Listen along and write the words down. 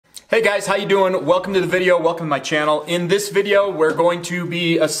Hey guys, how you doing? Welcome to the video, welcome to my channel. In this video, we're going to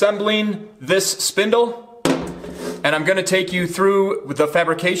be assembling this spindle, and I'm gonna take you through the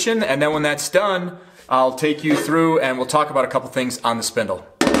fabrication, and then when that's done, I'll take you through and we'll talk about a couple things on the spindle.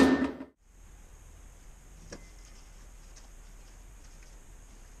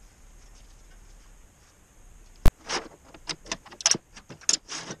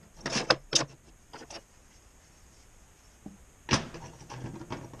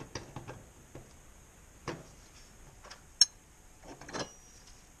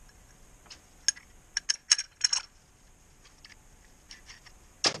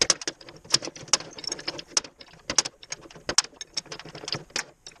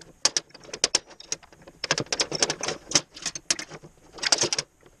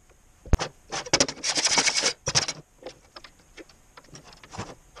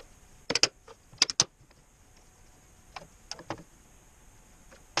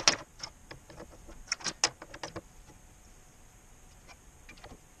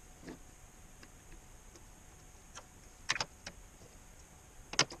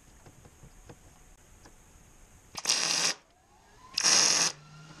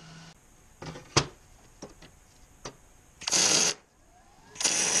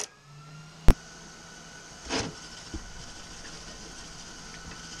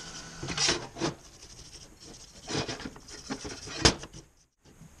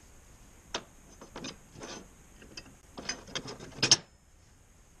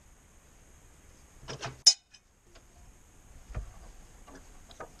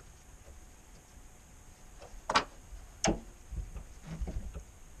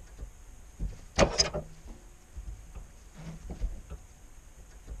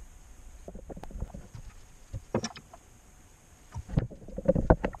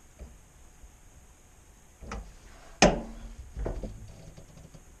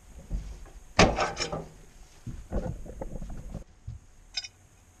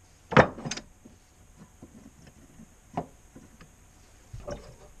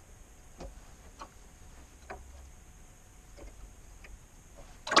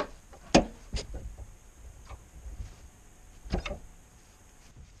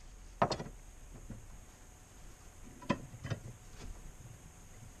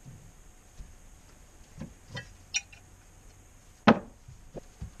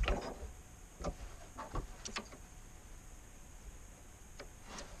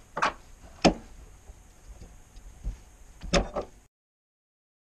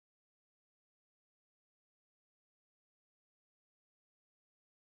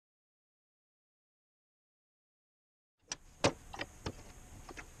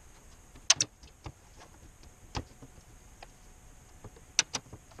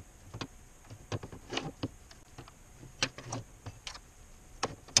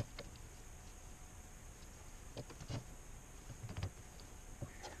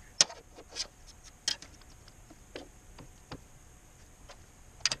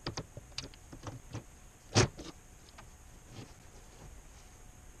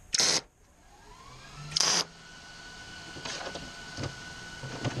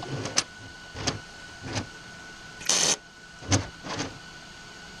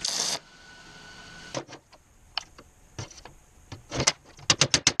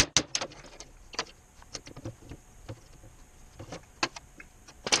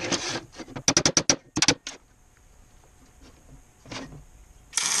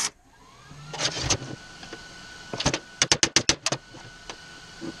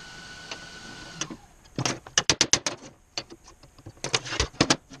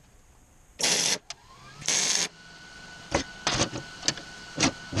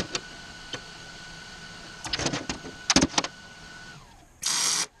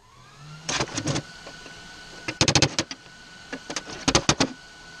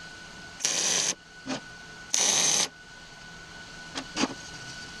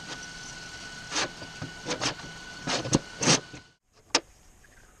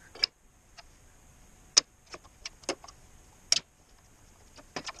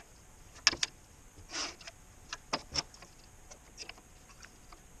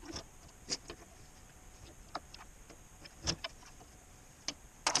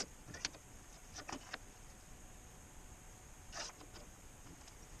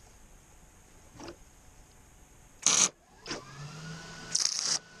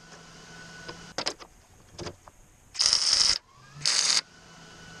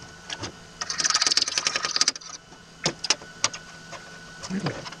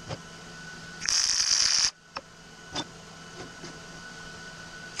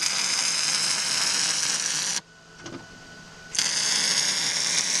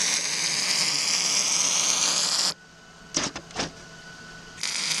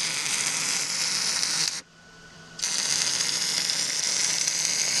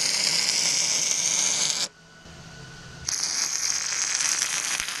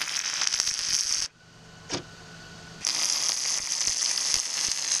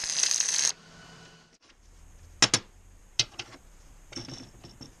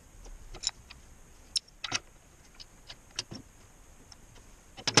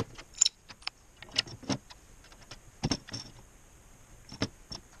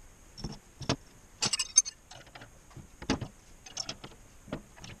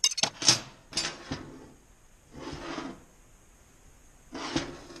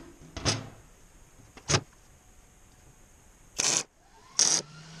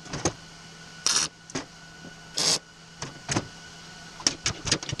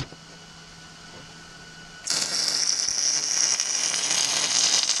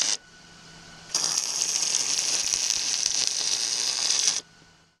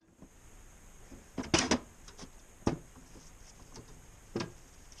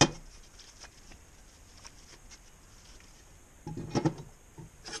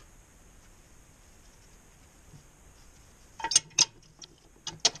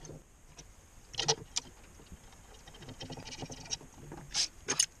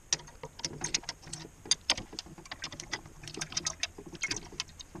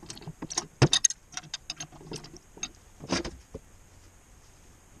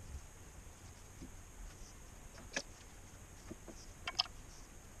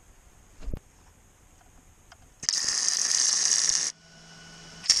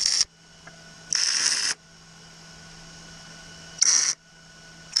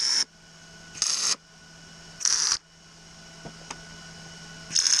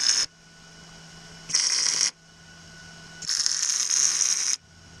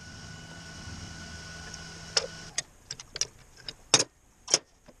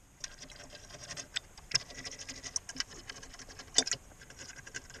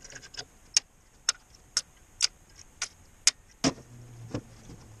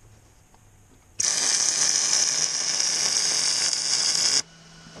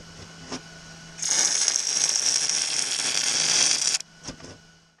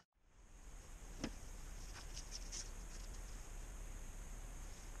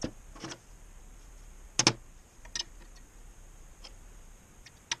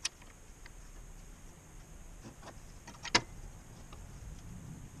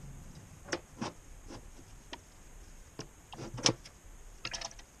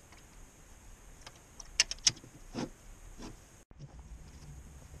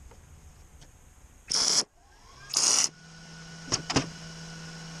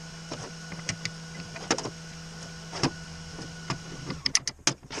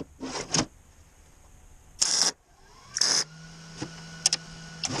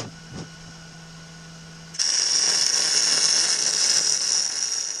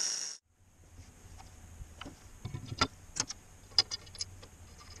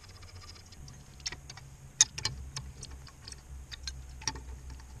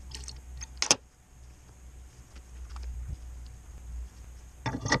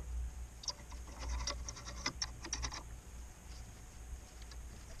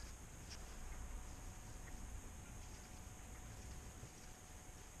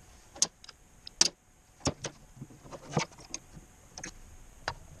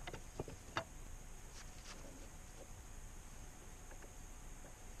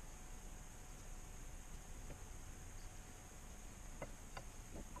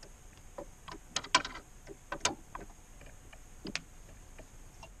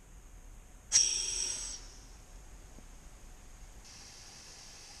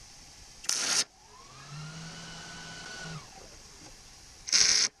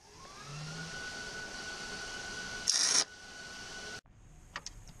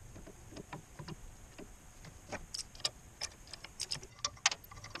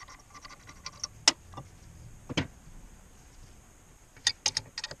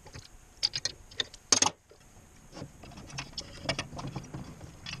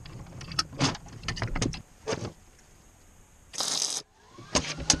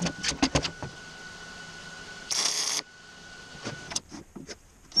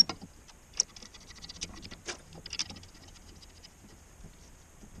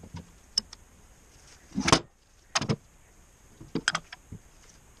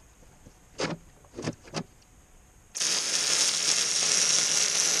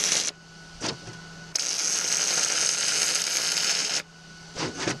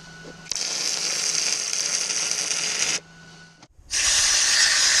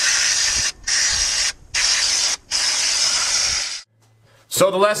 So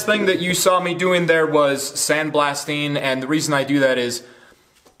the last thing that you saw me doing there was sandblasting, and the reason I do that is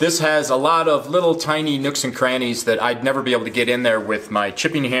this has a lot of little tiny nooks and crannies that I'd never be able to get in there with my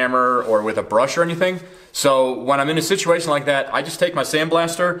chipping hammer or with a brush or anything. So when I'm in a situation like that, I just take my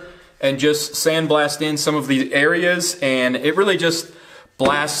sandblaster and just sandblast in some of these areas, and it really just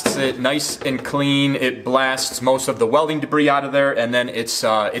blasts it nice and clean. It blasts most of the welding debris out of there, and then it's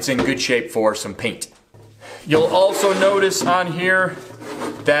in good shape for some paint. You'll also notice on here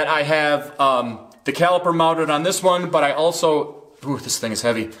that I have the caliper mounted on this one, but I also, ooh, this thing is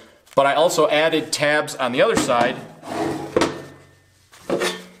heavy, but I also added tabs on the other side.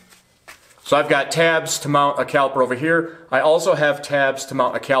 So I've got tabs to mount a caliper over here. I also have tabs to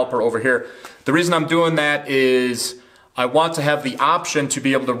mount a caliper over here. The reason I'm doing that is I want to have the option to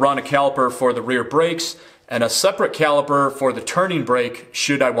be able to run a caliper for the rear brakes and a separate caliper for the turning brake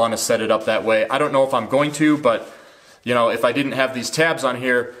should I want to set it up that way. I don't know if I'm going to, but you know, if I didn't have these tabs on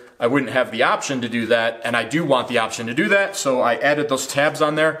here, I wouldn't have the option to do that, and I do want the option to do that, so I added those tabs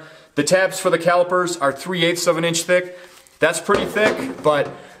on there. The tabs for the calipers are 3/8 of an inch thick. That's pretty thick, but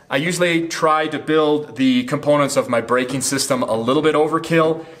I usually try to build the components of my braking system a little bit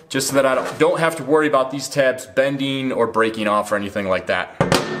overkill, just so that I don't have to worry about these tabs bending or breaking off or anything like that.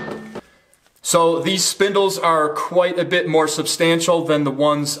 So these spindles are quite a bit more substantial than the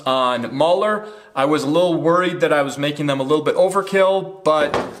ones on Mauler. I was a little worried that I was making them a little bit overkill,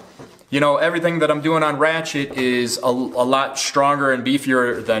 but you know, everything that I'm doing on Wratchet is a lot stronger and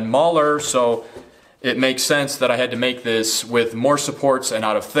beefier than Mauler, so it makes sense that I had to make this with more supports and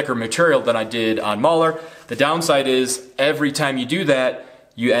out of thicker material than I did on Mauler. The downside is every time you do that,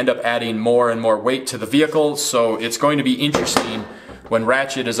 you end up adding more and more weight to the vehicle, so it's going to be interesting. When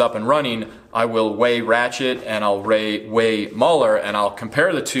Wratchet is up and running, I will weigh Wratchet and I'll weigh Mauler, and I'll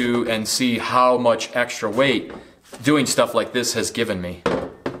compare the two and see how much extra weight doing stuff like this has given me.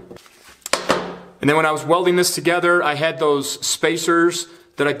 And then when I was welding this together, I had those spacers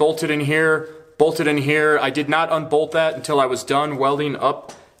that I bolted in here. I did not unbolt that until I was done welding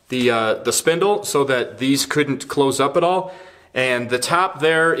up the spindle so that these couldn't close up at all. And the top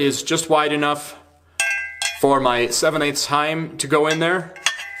there is just wide enough for my 7/8 heim to go in there.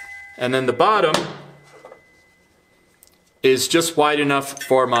 And then the bottom is just wide enough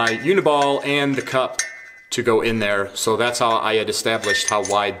for my uniball and the cup to go in there. So that's how I had established how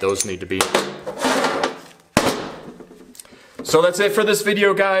wide those need to be. So that's it for this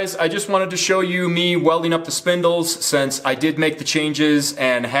video, guys. I just wanted to show you me welding up the spindles since I did make the changes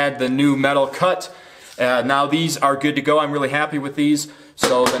and had the new metal cut. Now these are good to go. I'm really happy with these.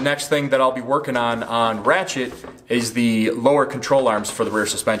 So the next thing that I'll be working on Wratchet is the lower control arms for the rear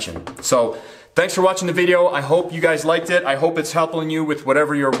suspension. So thanks for watching the video. I hope you guys liked it. I hope it's helping you with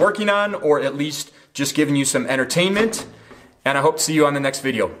whatever you're working on, or at least just giving you some entertainment. And I hope to see you on the next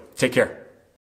video. Take care.